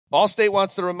Allstate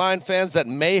wants to remind fans that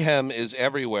mayhem is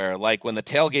everywhere, like when the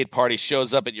tailgate party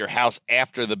shows up at your house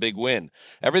after the big win.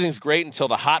 Everything's great until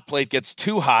the hot plate gets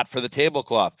too hot for the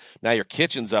tablecloth. Now your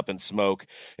kitchen's up in smoke.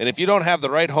 And if you don't have the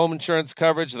right home insurance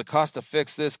coverage, the cost to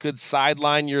fix this could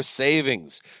sideline your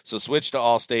savings. So switch to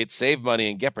Allstate, save money,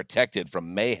 and get protected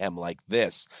from mayhem like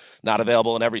this. Not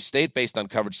available in every state based on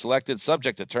coverage selected,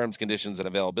 subject to terms, conditions, and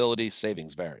availability.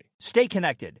 Savings vary. Stay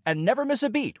connected and never miss a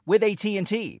beat with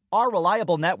AT&T. Our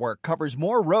reliable network covers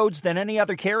more roads than any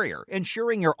other carrier,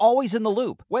 ensuring you're always in the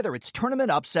loop. Whether it's tournament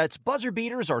upsets, buzzer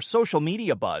beaters, or social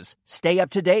media buzz, stay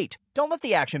up to date. Don't let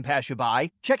the action pass you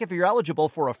by. Check if you're eligible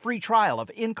for a free trial of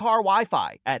in-car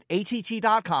Wi-Fi at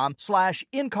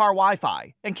att.com/in-car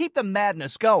Wi-Fi and keep the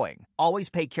madness going. Always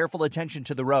pay careful attention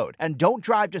to the road and don't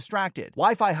drive distracted.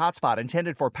 Wi-Fi hotspot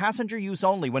intended for passenger use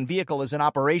only when vehicle is in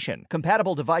operation.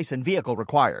 Compatible device and vehicle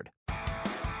required.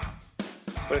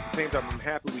 But at the same time, I'm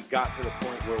happy we got to the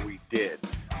point where we did,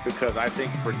 because I think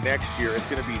for next year it's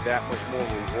going to be that much more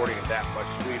rewarding and that much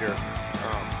sweeter,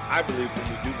 I believe, when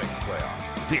we do make the playoffs.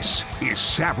 This is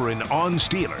Savran on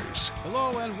Steelers.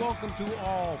 Hello and welcome to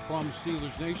all from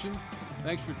Steelers Nation.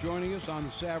 Thanks for joining us on the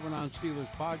Savran on Steelers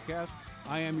podcast.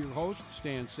 I am your host,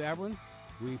 Stan Savran.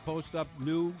 We post up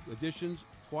new editions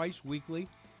twice weekly.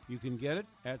 You can get it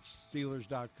at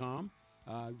Steelers.com.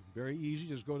 Very easy.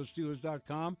 Just go to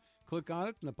Steelers.com, click on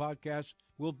it, and the podcast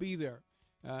will be there.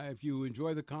 If you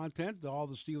enjoy the content, all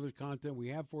the Steelers content we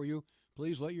have for you,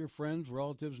 please let your friends,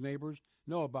 relatives, neighbors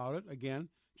know about it. Again,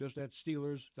 just at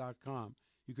Steelers.com.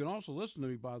 You can also listen to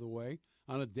me, by the way,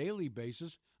 on a daily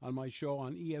basis on my show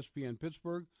on ESPN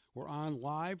Pittsburgh. We're on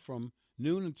live from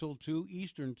noon until 2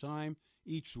 Eastern Time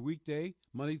each weekday,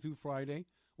 Monday through Friday.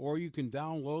 Or you can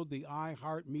download the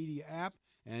iHeartMedia app,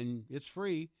 and it's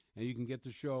free, and you can get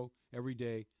the show every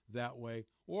day that way.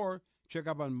 Or check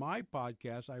out on my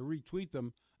podcast. I retweet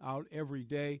them out every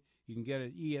day. You can get it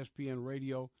at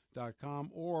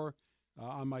ESPNradio.com or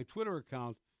on my Twitter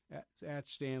account at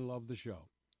Stan Love the Show.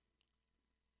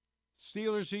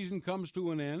 Steelers season comes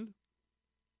to an end.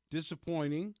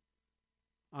 Disappointing,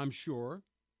 I'm sure.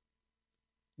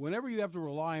 Whenever you have to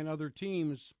rely on other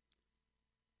teams,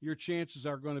 your chances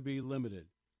are going to be limited.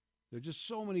 There are just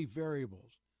so many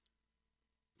variables.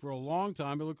 For a long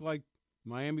time, it looked like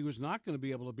Miami was not going to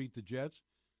be able to beat the Jets.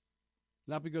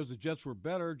 Not because the Jets were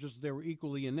better, just they were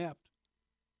equally inept.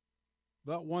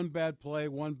 But one bad play,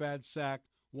 one bad sack,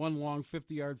 one long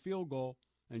 50-yard field goal,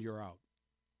 and you're out.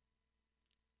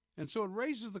 And so it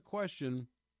raises the question,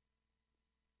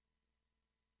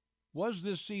 was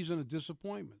this season a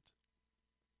disappointment?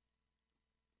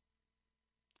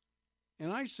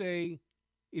 And I say,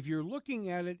 if you're looking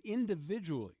at it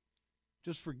individually,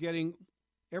 just forgetting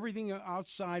everything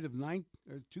outside of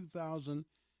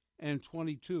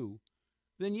 2022,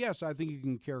 then yes, I think you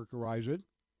can characterize it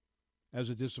as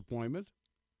a disappointment.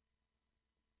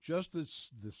 Just the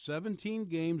 17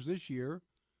 games this year,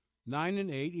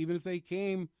 9-8, even if they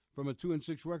came from a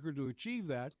 2-6 record to achieve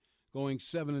that, going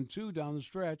 7-2 down the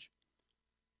stretch,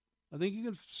 I think you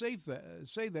can say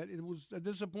that it was a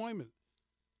disappointment.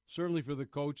 Certainly for the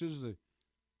coaches, the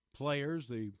players,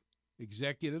 the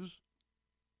executives,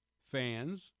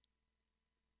 fans.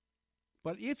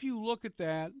 But if you look at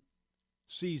that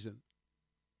season,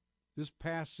 this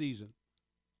past season,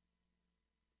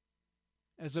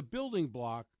 as a building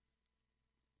block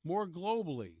more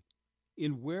globally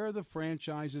in where the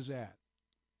franchise is at,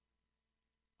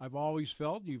 I've always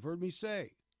felt, you've heard me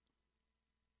say,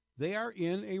 they are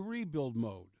in a rebuild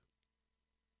mode.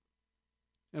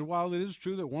 And while it is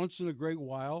true that once in a great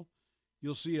while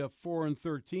you'll see a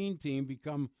 4-13 team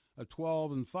become a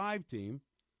 12-5 team,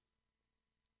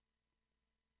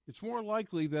 it's more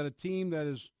likely that a team that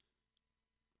is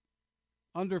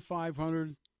under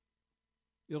 500,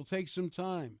 it'll take some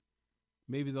time.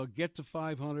 Maybe they'll get to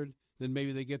 500, then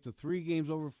maybe they get to 3 games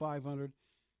over 500,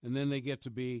 and then they get to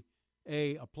be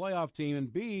A, a playoff team,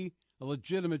 and B, a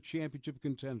legitimate championship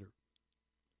contender.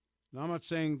 Now, I'm not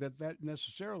saying that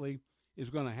necessarily is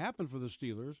going to happen for the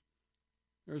Steelers.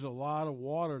 There's a lot of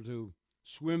water to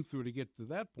swim through to get to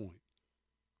that point.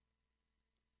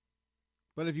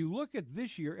 But if you look at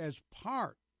this year as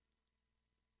part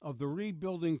of the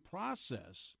rebuilding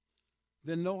process,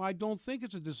 then no, I don't think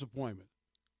it's a disappointment.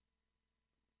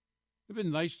 It'd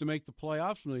been nice to make the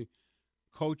playoffs from the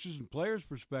coaches and players'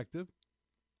 perspective,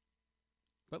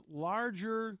 but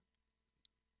larger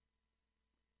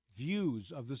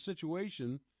views of the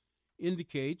situation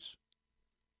indicates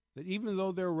that even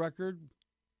though their record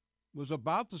was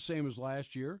about the same as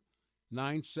last year,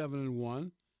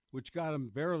 9-7-1, which got them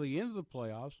barely into the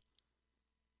playoffs,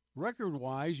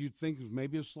 record-wise, you'd think it was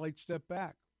maybe a slight step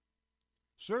back.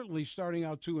 certainly starting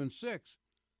out 2-6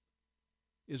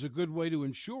 is a good way to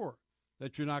ensure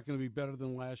that you're not going to be better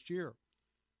than last year.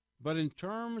 But in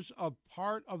terms of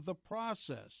part of the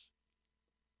process,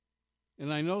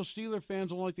 and I know Steeler fans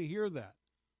don't like to hear that,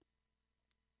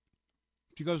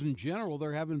 because in general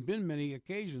there haven't been many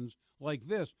occasions like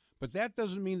this, but that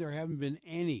doesn't mean there haven't been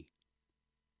any.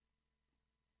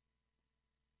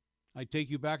 I take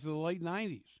you back to the late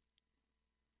 90s.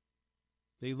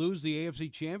 They lose the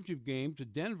AFC Championship game to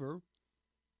Denver.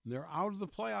 And they're out of the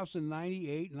playoffs in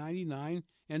 98, 99,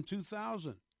 and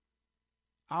 2000.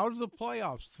 Out of the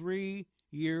playoffs 3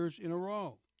 years in a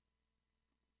row.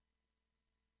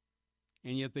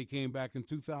 And yet they came back in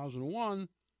 2001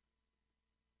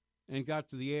 and got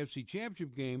to the AFC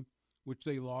Championship game, which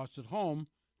they lost at home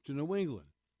to New England.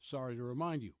 Sorry to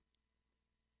remind you.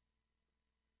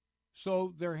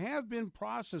 So there have been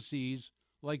processes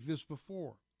like this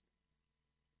before.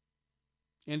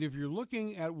 And if you're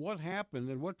looking at what happened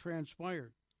and what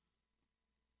transpired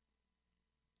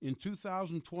in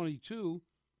 2022,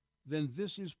 then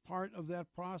this is part of that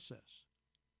process.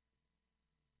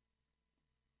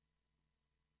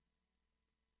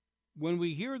 When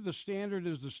we hear the standard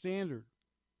is the standard,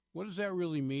 what does that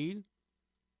really mean?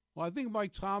 Well, I think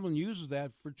Mike Tomlin uses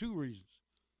that for two reasons.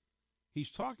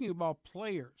 He's talking about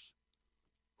players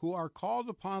who are called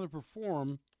upon to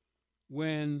perform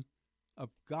when a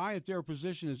guy at their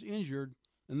position is injured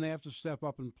and they have to step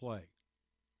up and play.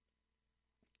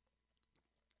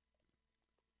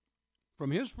 From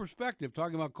his perspective,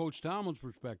 talking about Coach Tomlin's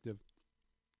perspective,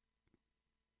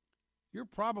 you're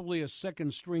probably a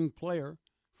second-string player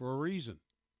for a reason.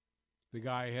 The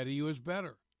guy ahead of you is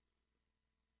better.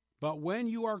 But when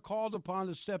you are called upon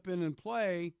to step in and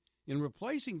play in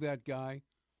replacing that guy,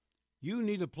 you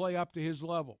need to play up to his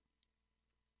level.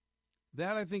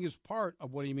 That, I think, is part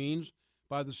of what he means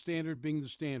by the standard being the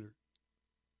standard.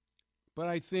 But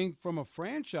I think from a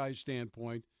franchise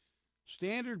standpoint,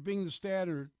 standard being the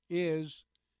standard is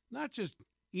not just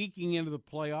eking into the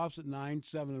playoffs at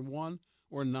 9-7-1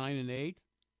 or 9-8.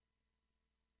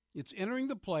 It's entering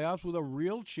the playoffs with a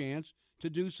real chance to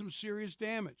do some serious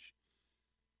damage.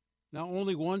 Now,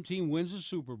 only one team wins the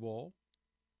Super Bowl.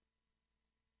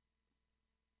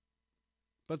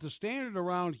 But the standard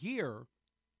around here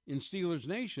in Steelers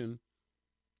Nation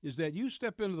is that you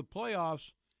step into the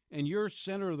playoffs and you're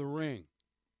center of the ring.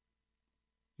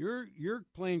 You're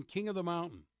playing king of the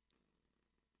mountain.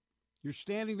 You're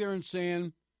standing there and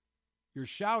saying, you're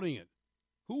shouting it.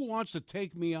 Who wants to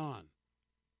take me on?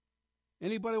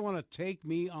 Anybody want to take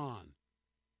me on?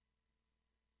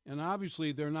 And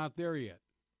obviously they're not there yet.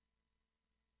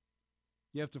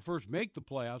 You have to first make the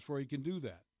playoffs before you can do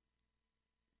that.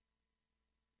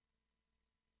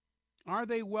 Are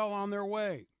they well on their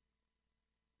way?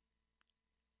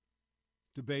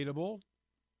 Debatable.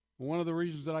 One of the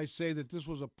reasons that I say that this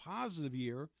was a positive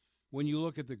year when you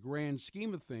look at the grand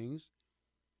scheme of things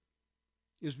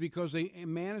is because they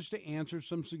managed to answer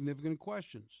some significant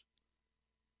questions.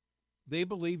 They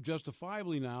believe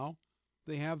justifiably now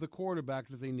they have the quarterback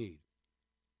that they need.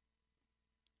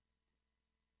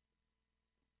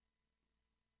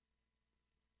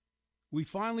 We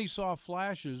finally saw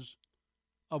flashes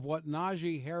of what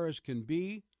Najee Harris can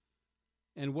be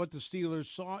and what the Steelers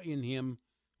saw in him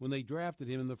when they drafted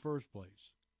him in the first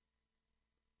place.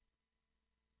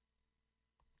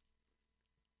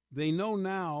 They know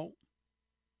now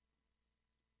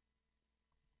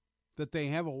that they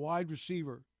have a wide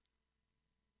receiver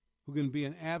who can be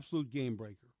an absolute game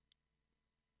breaker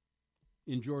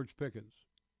in George Pickens.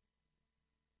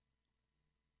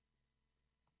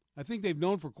 I think they've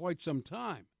known for quite some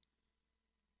time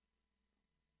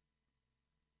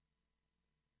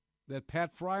that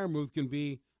Pat Freiermuth can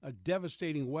be a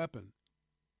devastating weapon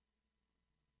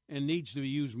and needs to be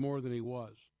used more than he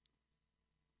was.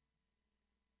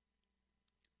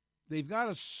 They've got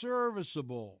a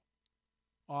serviceable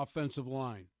offensive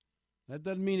line. That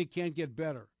doesn't mean it can't get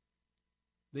better.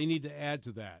 They need to add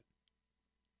to that.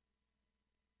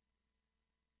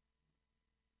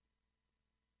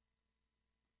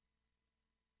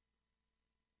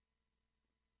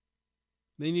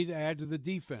 They need to add to the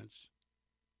defense.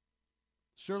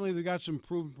 Certainly, they've got some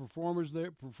proven performers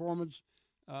there.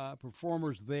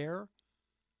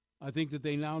 I think that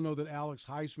they now know that Alex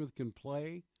Highsmith can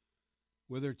play,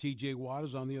 whether T.J. Watt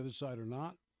is on the other side or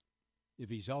not, if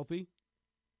he's healthy.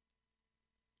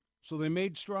 So they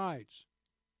made strides.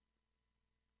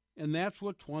 And that's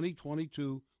what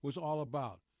 2022 was all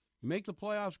about. You make the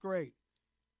playoffs, great.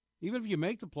 Even if you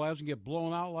make the playoffs and get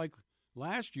blown out like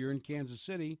last year in Kansas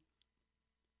City,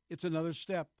 it's another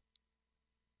step.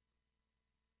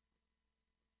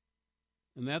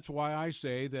 And that's why I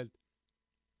say that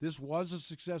this was a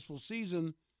successful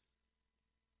season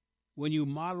when you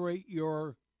moderate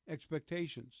your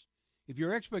expectations. If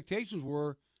your expectations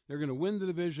were they're going to win the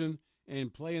division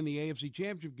and play in the AFC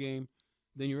Championship game,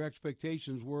 then your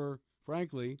expectations were,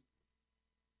 frankly,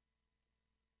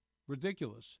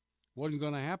 ridiculous. Wasn't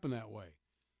going to happen that way.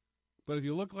 But if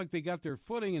you look like they got their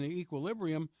footing and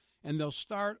equilibrium, and they'll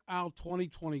start out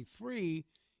 2023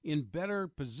 in better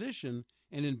position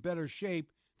and in better shape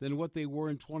than what they were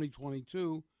in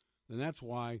 2022, then that's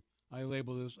why I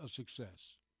label this a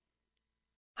success.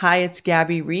 Hi, it's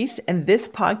Gabby Reese, and this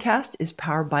podcast is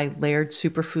powered by Laird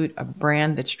Superfood, a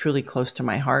brand that's truly close to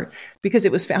my heart because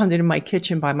it was founded in my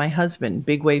kitchen by my husband,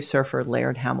 big wave surfer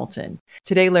Laird Hamilton.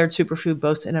 Today, Laird Superfood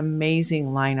boasts an amazing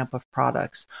lineup of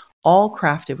products, all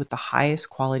crafted with the highest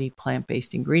quality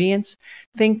plant-based ingredients.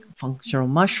 Think functional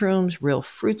mushrooms, real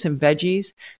fruits and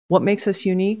veggies. What makes us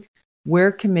unique?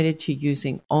 We're committed to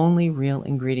using only real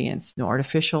ingredients, no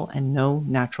artificial and no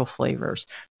natural flavors.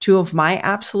 Two of my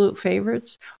absolute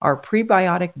favorites are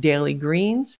prebiotic daily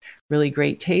greens, really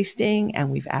great tasting, and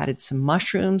we've added some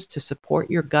mushrooms to support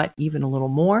your gut even a little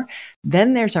more.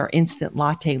 Then there's our instant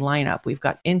latte lineup. We've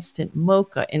got instant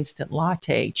mocha, instant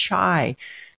latte, chai.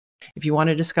 If you want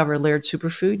to discover Laird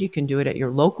Superfood, you can do it at your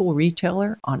local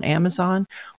retailer on Amazon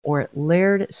or at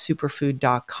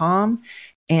lairdsuperfood.com.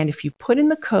 And if you put in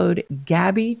the code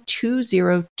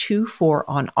GABBY2024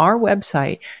 on our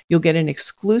website, you'll get an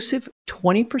exclusive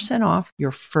 20% off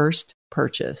your first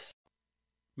purchase.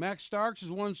 Max Starks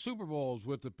has won Super Bowls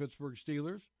with the Pittsburgh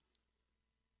Steelers.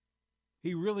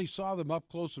 He really saw them up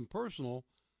close and personal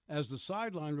as the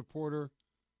sideline reporter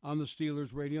on the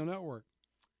Steelers radio network.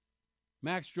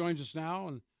 Max joins us now.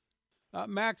 And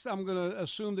Max, I'm going to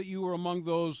assume that you were among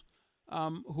those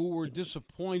who were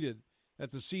disappointed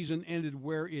that the season ended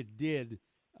where it did.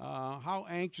 How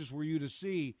anxious were you to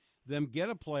see them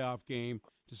get a playoff game,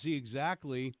 to see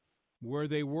exactly where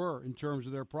they were in terms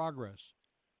of their progress?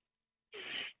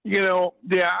 You know,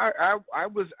 yeah, I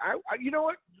was, you know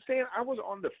what, Stan, I was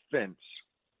on the fence,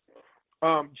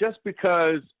 just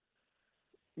because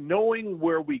knowing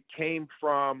where we came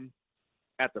from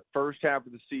at the first half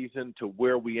of the season to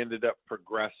where we ended up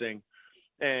progressing,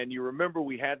 and you remember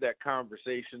we had that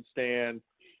conversation, Stan,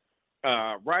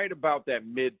 right about that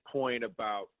midpoint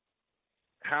about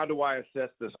how do I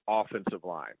assess this offensive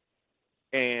line,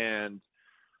 and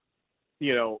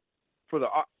you know,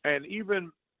 and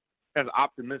even as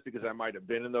optimistic as I might have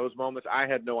been in those moments, I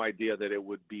had no idea that it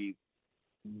would be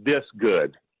this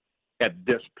good at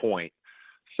this point.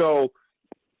 So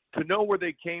to know where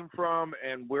they came from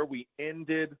and where we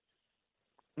ended,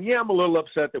 yeah, I'm a little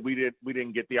upset that we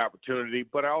didn't get the opportunity,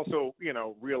 but I also, you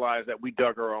know, realized that we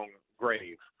dug our own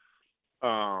grave.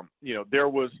 You know, there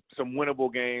was some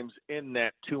winnable games in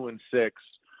that 2-6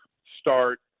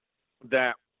 start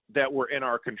that were in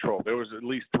our control. There was at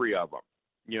least 3 of them,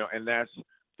 you know, and that's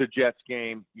the Jets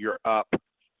game, you're up,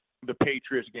 the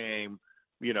Patriots game,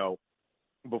 you know,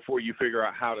 before you figure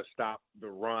out how to stop the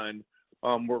run,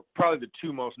 were probably the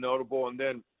 2 most notable. And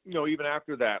then, you know, even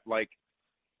after that, like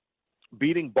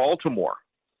beating Baltimore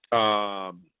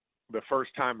the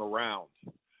first time around,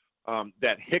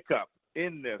 that hiccup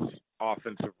in this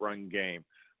offensive run game,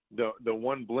 the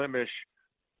one blemish,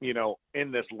 you know,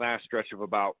 in this last stretch of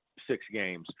about 6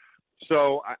 games.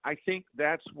 So I think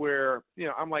that's where, you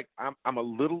know, I'm a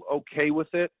little okay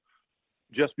with it,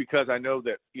 just because I know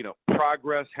that, you know,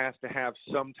 progress has to have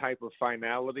some type of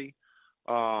finality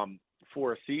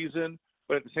for a season.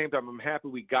 But at the same time, I'm happy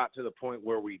we got to the point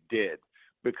where we did,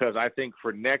 because I think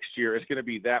for next year, it's going to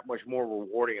be that much more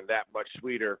rewarding and that much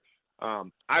sweeter,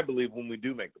 I believe, when we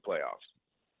do make the playoffs.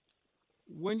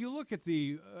 When you look at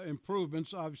the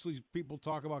improvements, obviously people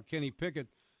talk about Kenny Pickett,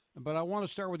 but I want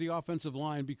to start with the offensive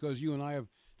line because you and I have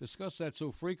discussed that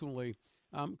so frequently.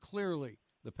 Clearly,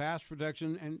 the pass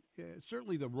protection and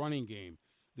certainly the running game,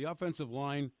 the offensive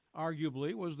line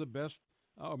arguably was the best,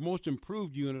 most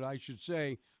improved unit, I should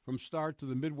say, from start to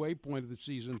the midway point of the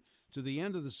season to the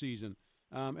end of the season.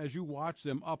 As you watch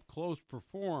them up close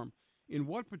perform, in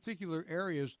what particular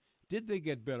areas did they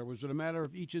get better? Was it a matter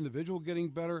of each individual getting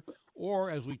better,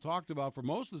 or, as we talked about for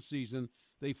most of the season,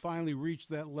 they finally reached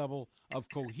that level of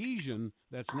cohesion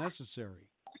that's necessary?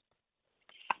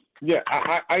 Yeah,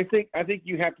 I think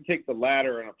you have to take the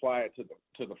latter and apply it to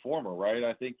the former, right?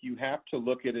 I think you have to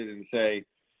look at it and say,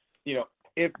 you know,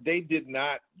 if they did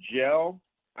not gel,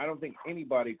 I don't think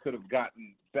anybody could have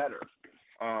gotten better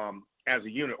as a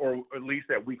unit, or at least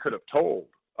that we could have told,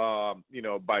 you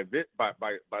know, by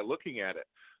looking at it.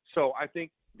 So I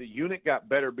think the unit got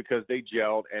better because they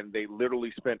gelled and they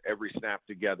literally spent every snap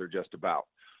together just about.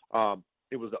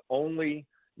 It was the only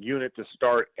unit to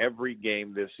start every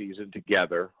game this season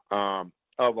together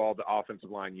of all the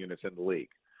offensive line units in the league.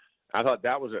 I thought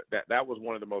that was that was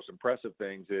one of the most impressive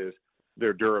things, is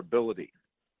their durability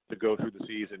to go through the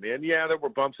season. And yeah, there were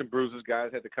bumps and bruises.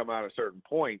 Guys had to come out at certain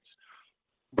points,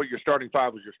 but your starting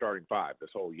five was your starting five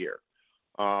this whole year.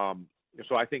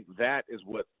 So I think that is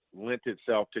what lent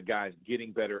itself to guys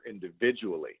getting better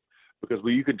individually, because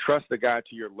when you can trust the guy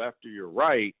to your left or your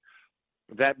right,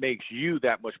 that makes you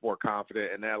that much more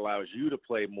confident, and that allows you to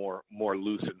play more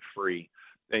loose and free.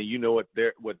 And you know what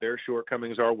their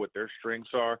shortcomings are, what their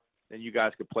strengths are, and you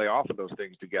guys could play off of those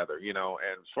things together, you know.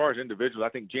 And as far as individuals, I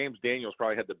think James Daniels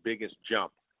probably had the biggest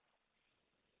jump,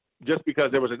 just because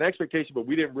there was an expectation, but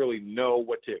we didn't really know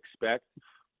what to expect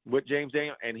with James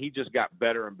Daniels, and he just got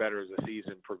better and better as the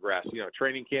season progressed. You know,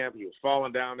 training camp, he was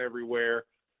falling down everywhere.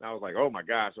 And I was like, oh my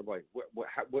gosh! I'm like,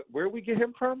 where did we get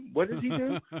him from? What did he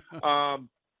do?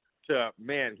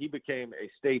 Man, he became a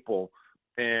staple,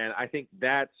 and I think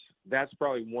that's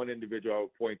probably one individual I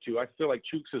would point to. I feel like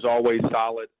Chooks is always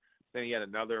solid. Then he had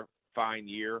another fine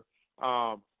year.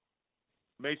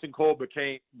 Mason Cole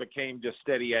became just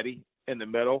steady Eddie in the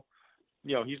middle.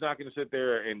 You know, he's not going to sit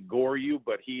there and gore you,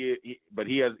 but he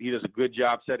does a good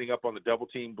job setting up on the double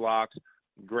team blocks.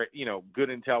 Great, you know, good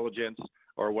intelligence,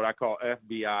 or what I call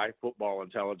FBI, football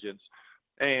intelligence.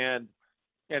 And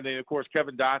then of course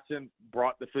Kevin Dotson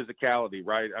brought the physicality,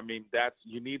 right? I mean,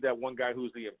 you need that one guy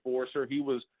who's the enforcer. He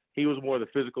was more the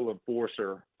physical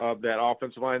enforcer of that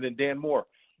offensive line than Dan Moore.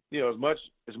 You know,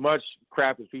 as much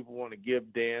crap as people want to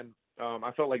give Dan,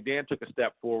 I felt like Dan took a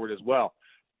step forward as well.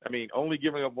 I mean, only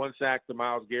giving up one sack to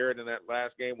Myles Garrett in that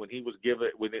last game when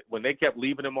they kept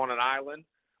leaving him on an island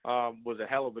was a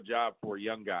hell of a job for a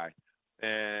young guy.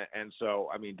 And so,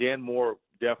 I mean, Dan Moore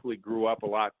definitely grew up a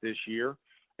lot this year,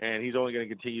 and he's only going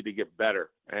to continue to get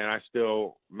better. And I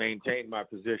still maintain my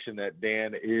position that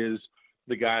Dan is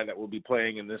the guy that will be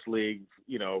playing in this league,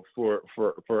 you know, for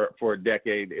a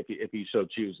decade if he so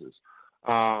chooses.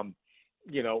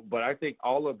 You know, but I think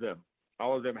all of them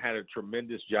had a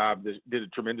tremendous job. Did a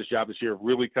tremendous job this year of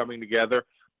really coming together.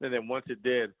 And then once it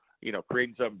did, you know,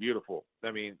 creating something beautiful.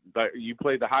 I mean, but you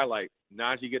played the highlight,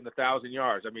 Najee getting 1,000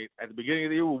 yards. I mean, at the beginning of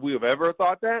the year, would we have ever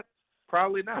thought that?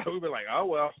 Probably not. We'd be like, oh,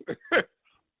 well,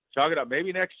 chalk it up,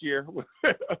 maybe next year.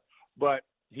 But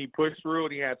he pushed through,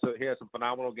 and he had some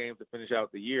phenomenal games to finish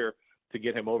out the year to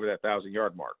get him over that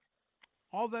 1,000-yard mark.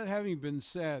 All that having been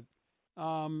said,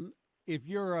 if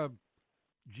you're a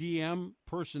GM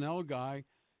personnel guy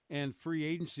and free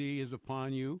agency is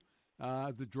upon you,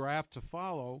 the draft to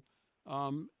follow,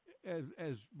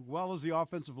 as well as the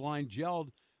offensive line gelled,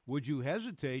 would you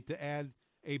hesitate to add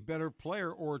a better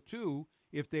player or two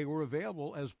if they were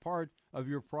available as part of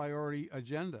your priority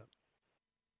agenda?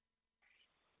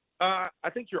 I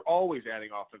think you're always adding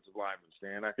offensive linemen,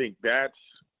 Stan. I think that's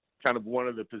kind of one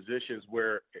of the positions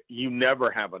where you never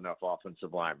have enough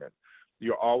offensive linemen.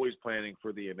 You're always planning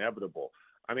for the inevitable.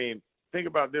 I mean, think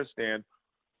about this, Stan.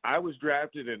 I was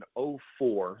drafted in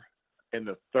 2004 in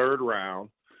the 3rd round.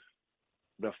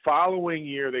 The following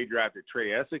year, they drafted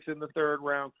Trey Essex in the 3rd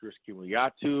round, Chris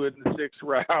Kimiatu in the 6th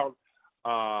round,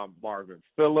 Marvin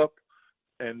Phillip.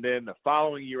 And then the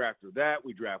following year after that,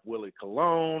 we draft Willie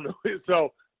Colon.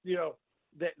 So, you know,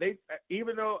 they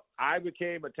even though I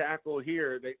became a tackle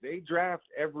here, they draft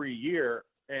every year,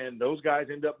 and those guys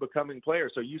end up becoming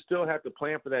players. So you still have to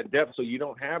plan for that depth so you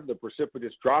don't have the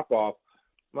precipitous drop-off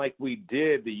like we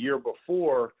did the year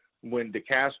before when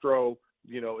DeCastro,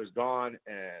 you know, is gone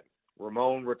and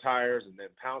Ramon retires and then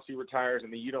Pouncey retires,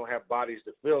 and then you don't have bodies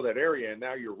to fill that area, and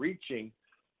now you're reaching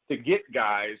to get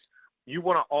guys. You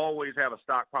want to always have a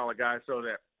stockpile of guys so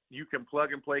that you can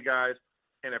plug and play guys,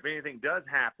 and if anything does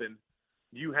happen,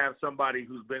 you have somebody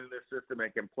who's been in this system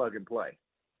and can plug and play.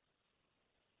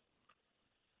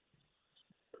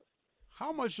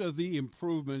 How much of the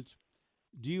improvement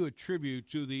do you attribute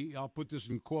to the, I'll put this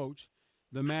in quotes,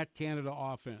 the Matt Canada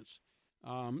offense?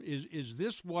 Is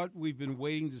this what we've been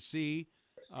waiting to see,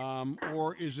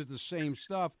 or is it the same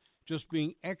stuff just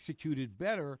being executed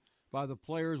better by the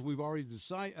players we've already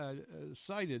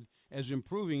cited as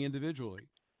improving individually?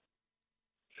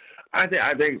 I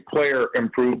think player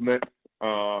improvement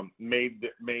made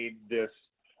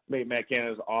Matt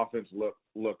Canada's offense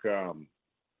look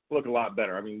a lot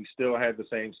better. I mean, we still had the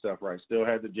same stuff, right? Still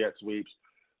had the jet sweeps,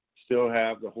 still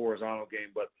have the horizontal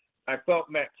game, but I felt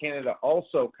Matt Canada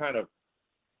also kind of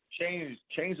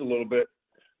changed a little bit,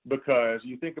 because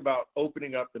you think about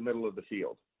opening up the middle of the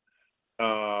field.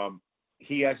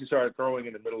 He actually started throwing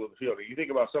in the middle of the field. And you think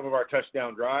about some of our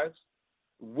touchdown drives,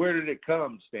 where did it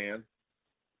come, Stan?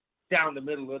 Down the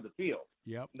middle of the field.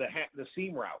 Yep. The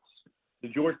seam routes. The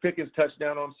George Pickens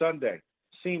touchdown on Sunday,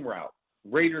 seam route.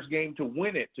 Raiders game to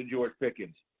win it to George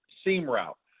Pickens, seam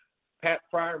route. Pat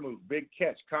Freiermuth, big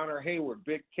catch. Connor Hayward,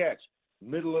 big catch.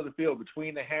 Middle of the field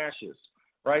between the hashes,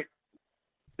 right?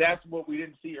 That's what we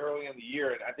didn't see early in the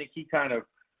year, and I think he kind of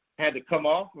had to come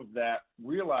off of that,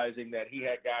 realizing that he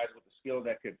had guys with the skill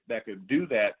that could do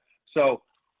that. So,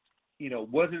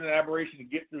 was it an aberration to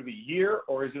get through the year,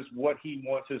 or is this what he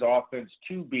wants his offense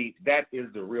to be? That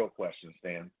is the real question,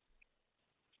 Stan.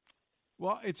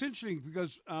 Well, it's interesting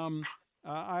because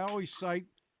I always cite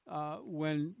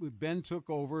when Ben took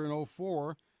over in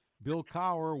 2004, Bill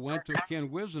Cowher went to Ken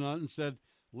Whisenhunt and said,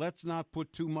 let's not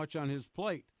put too much on his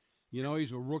plate.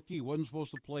 He's a rookie. He wasn't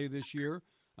supposed to play this year.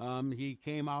 He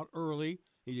came out early.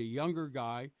 He's a younger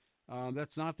guy.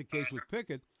 That's not the case with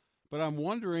Pickett. But I'm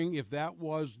wondering if that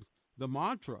was the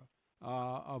mantra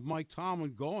of Mike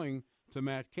Tomlin going to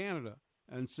Matt Canada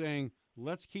and saying,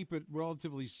 let's keep it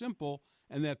relatively simple,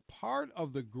 and that part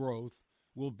of the growth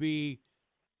will be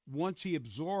once he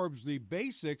absorbs the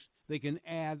basics, they can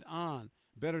add on.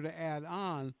 Better to add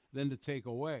on than to take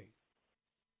away.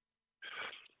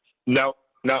 No,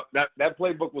 that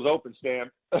playbook was open, Stan,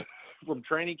 from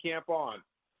training camp on,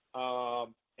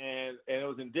 and it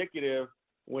was indicative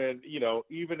when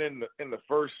even in the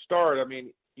first start. I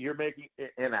mean, you're making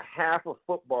in a half of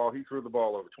football, he threw the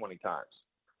ball over 20 times.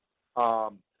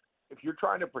 If you're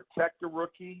trying to protect a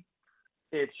rookie,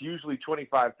 it's usually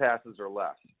 25 passes or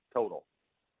less total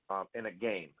in a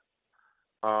game.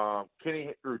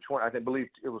 Kenny threw 20. I believe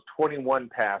it was 21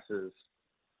 passes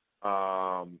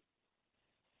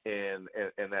in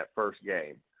that first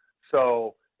game.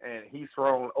 So, and he's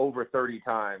thrown over 30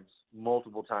 times,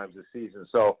 multiple times this season.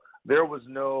 So there was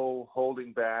no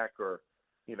holding back or,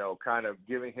 kind of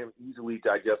giving him easily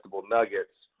digestible nuggets.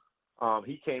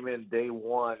 He came in day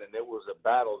one, and it was a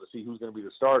battle to see who's going to be the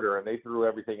starter, and they threw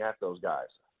everything at those guys,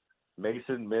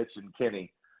 Mason, Mitch, and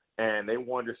Kenny, and they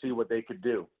wanted to see what they could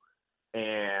do.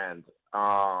 And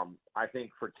I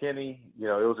think for Kenny, it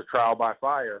was a trial by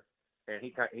fire, and he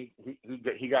got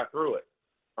through it.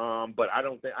 But I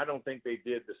don't think they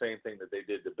did the same thing that they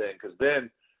did to Ben, because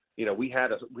then, we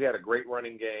had a great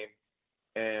running game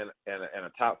and a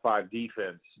top 5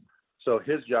 defense. So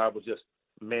his job was just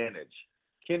manage.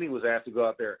 Kenny was asked to go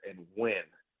out there and win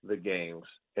the games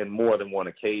in more than one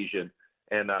occasion,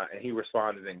 and he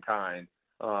responded in kind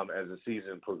as the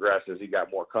season progressed, as he got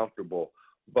more comfortable.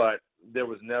 But there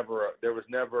was never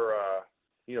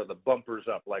the bumpers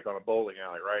up like on a bowling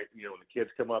alley, right? When the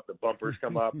kids come up, the bumpers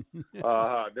come up.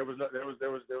 There was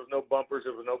no bumpers.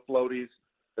 There was no floaties.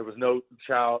 There was no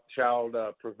child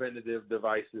preventative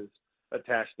devices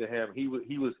attached to him. He was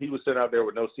sent out there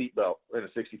with no seatbelt in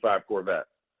a '65 Corvette.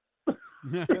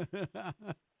 The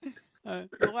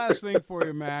last thing for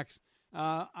you, Max.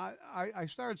 I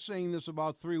started saying this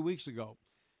about 3 weeks ago,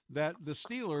 that the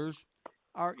Steelers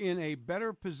are in a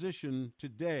better position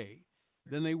today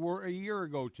than they were a year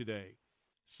ago today.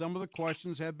 Some of the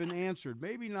questions have been answered,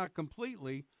 maybe not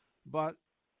completely, but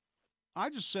I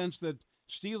just sense that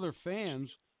Steeler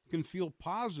fans can feel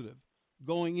positive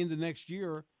going into next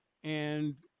year,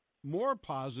 and more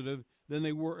positive than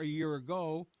they were a year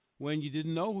ago when you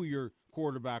didn't know who your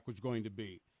quarterback was going to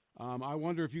be. I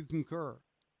wonder if you concur.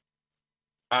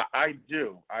 I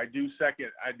do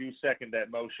second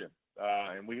that motion.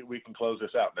 And we can close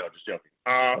this out. No, just joking.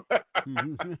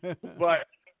 But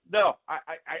no,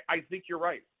 I think you're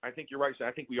right. I think you're right. So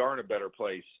I think we are in a better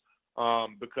place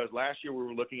because last year we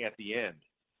were looking at the end,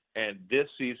 and this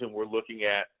season we're looking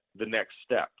at the next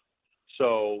step.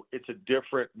 So it's a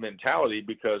different mentality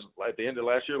because at the end of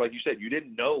last year, like you said, you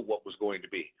didn't know what was going to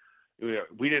be.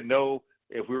 We didn't know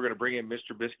if we were going to bring in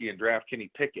Mr. Trubisky and draft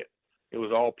Kenny Pickett. It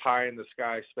was all pie in the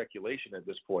sky speculation at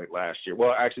this point last year.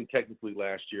 Well, actually, technically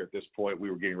last year at this point, we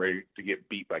were getting ready to get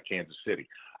beat by Kansas City.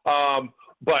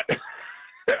 But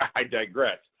I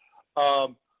digress.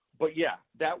 But yeah,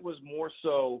 that was more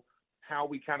so how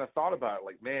we kind of thought about it.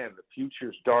 Like, man, the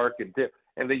future's dark and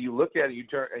and then you look at it, you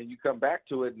turn and you come back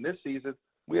to it. And this season,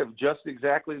 we have just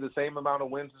exactly the same amount of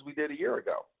wins as we did a year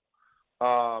ago.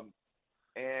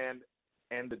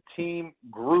 And the team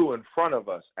grew in front of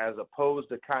us as opposed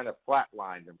to kind of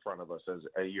flatlined in front of us as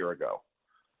a year ago.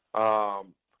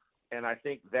 And I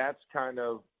think that's kind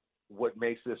of what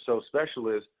makes this so special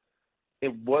is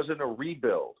it wasn't a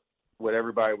rebuild, what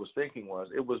everybody was thinking was.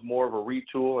 It was more of a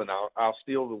retool, and I'll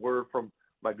steal the word from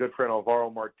my good friend Alvaro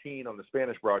Martin on the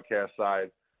Spanish broadcast side,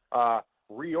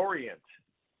 reorient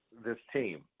this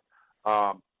team.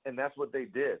 And that's what they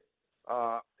did.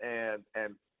 And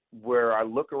where I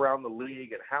look around the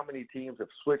league and how many teams have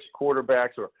switched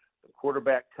quarterbacks or the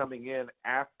quarterback coming in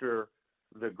after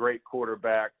the great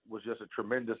quarterback was just a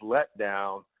tremendous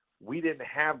letdown. We didn't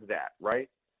have that, right?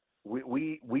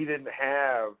 We didn't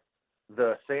have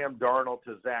the Sam Darnold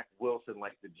to Zach Wilson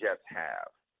like the Jets have,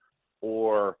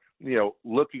 or,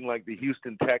 looking like the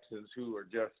Houston Texans, who are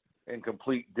just in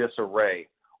complete disarray,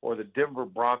 or the Denver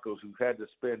Broncos, who've had to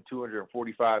spend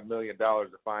 $245 million to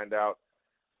find out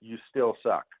you still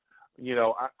suck.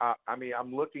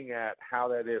 I'm looking at how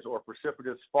that is, or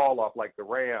precipitous fall off like the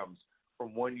Rams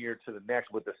from one year to the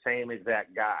next with the same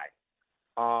exact guy.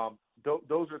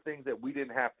 Those are things that we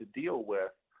didn't have to deal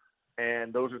with,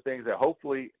 and those are things that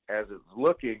hopefully, as it's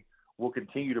looking, will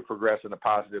continue to progress in a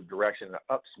positive direction, an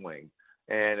upswing,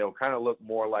 and it'll kind of look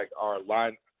more like our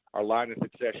line of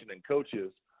succession in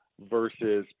coaches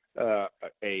versus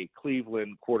a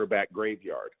Cleveland quarterback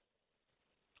graveyard.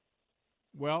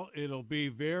 Well, it'll be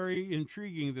very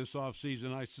intriguing this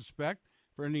offseason, I suspect,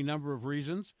 for any number of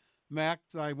reasons. Max,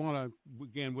 I want to,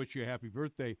 again, wish you a happy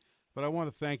birthday, but I want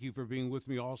to thank you for being with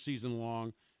me all season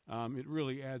long. It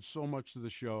really adds so much to the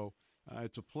show.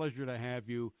 It's a pleasure to have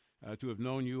you, to have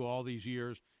known you all these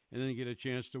years, and then get a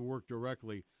chance to work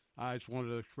directly. I just wanted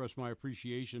to express my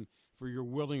appreciation for your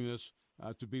willingness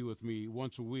to be with me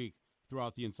once a week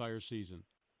throughout the entire season.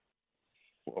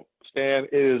 Well, Stan,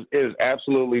 it is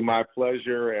absolutely my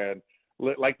pleasure. And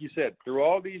like you said, through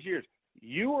all these years,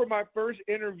 you were my first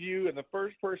interview and the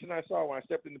first person I saw when I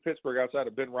stepped into Pittsburgh outside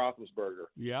of Ben Roethlisberger.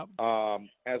 Yep.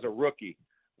 As a rookie,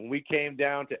 when we came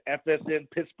down to FSN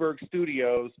Pittsburgh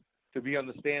Studios to be on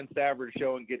the Stan Savran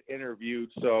Show and get interviewed.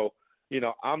 So,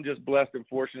 I'm just blessed and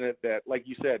fortunate that, like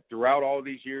you said, throughout all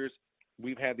these years,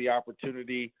 we've had the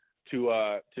opportunity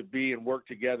to be and work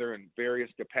together in various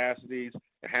capacities.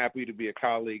 Happy to be a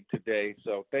colleague today.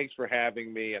 So thanks for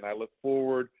having me, and I look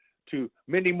forward to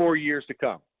many more years to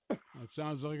come. That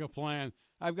sounds like a plan.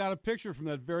 I've got a picture from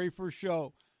that very first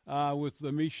show with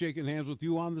me shaking hands with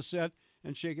you on the set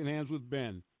and shaking hands with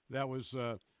Ben. That was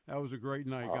a great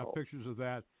night. Got pictures of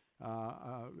that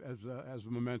as a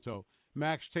memento.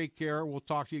 Max, take care. We'll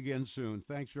talk to you again soon.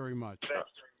 Thanks very much.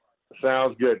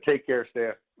 Sounds good. Take care,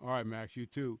 Stan. All right, Max, you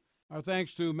too. Our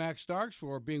thanks to Max Starks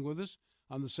for being with us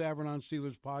on the Savran on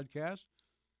Steelers podcast.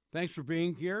 Thanks for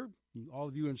being here, all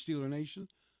of you in Steeler Nation.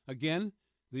 Again,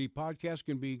 the podcast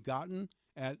can be gotten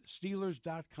at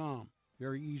Steelers.com.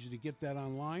 Very easy to get that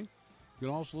online. You can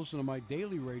also listen to my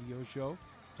daily radio show.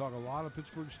 Talk a lot of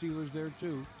Pittsburgh Steelers there,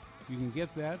 too. You can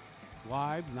get that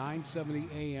live, 9:70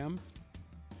 a.m.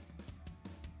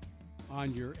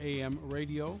 on your AM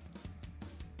radio,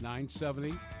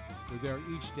 9:70. We're there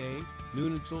each day,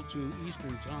 noon until 2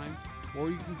 Eastern Time, or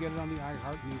you can get it on the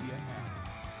iHeartMedia app.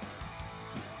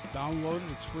 Download it,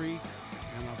 it's free,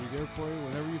 and I'll be there for you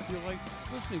whenever you feel like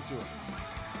listening to it.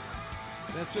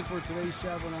 That's it for today's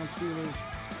Savran on Steelers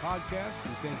podcast,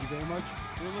 and thank you very much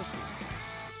for listening.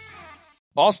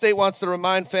 Allstate wants to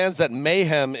remind fans that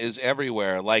mayhem is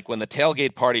everywhere, like when the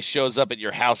tailgate party shows up at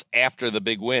your house after the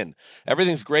big win.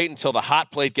 Everything's great until the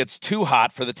hot plate gets too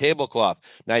hot for the tablecloth.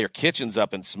 Now your kitchen's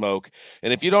up in smoke.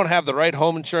 And if you don't have the right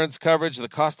home insurance coverage, the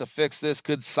cost to fix this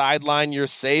could sideline your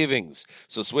savings.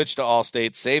 So switch to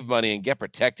Allstate, save money, and get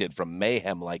protected from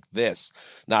mayhem like this.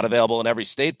 Not available in every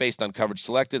state based on coverage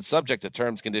selected, subject to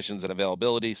terms, conditions, and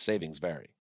availability. Savings vary.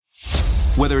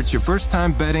 Whether it's your first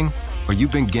time betting or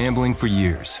you've been gambling for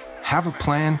years, have a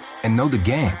plan and know the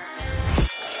game.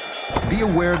 Be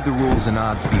aware of the rules and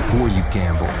odds before you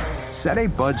gamble. Set a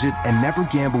budget and never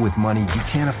gamble with money you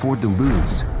can't afford to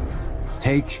lose.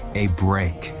 Take a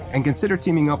break and consider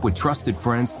teaming up with trusted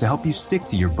friends to help you stick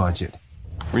to your budget.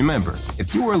 Remember,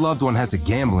 if you or a loved one has a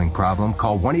gambling problem,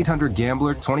 call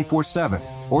 1-800-GAMBLER 24/7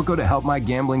 or go to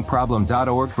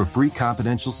helpmygamblingproblem.org for free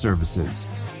confidential services.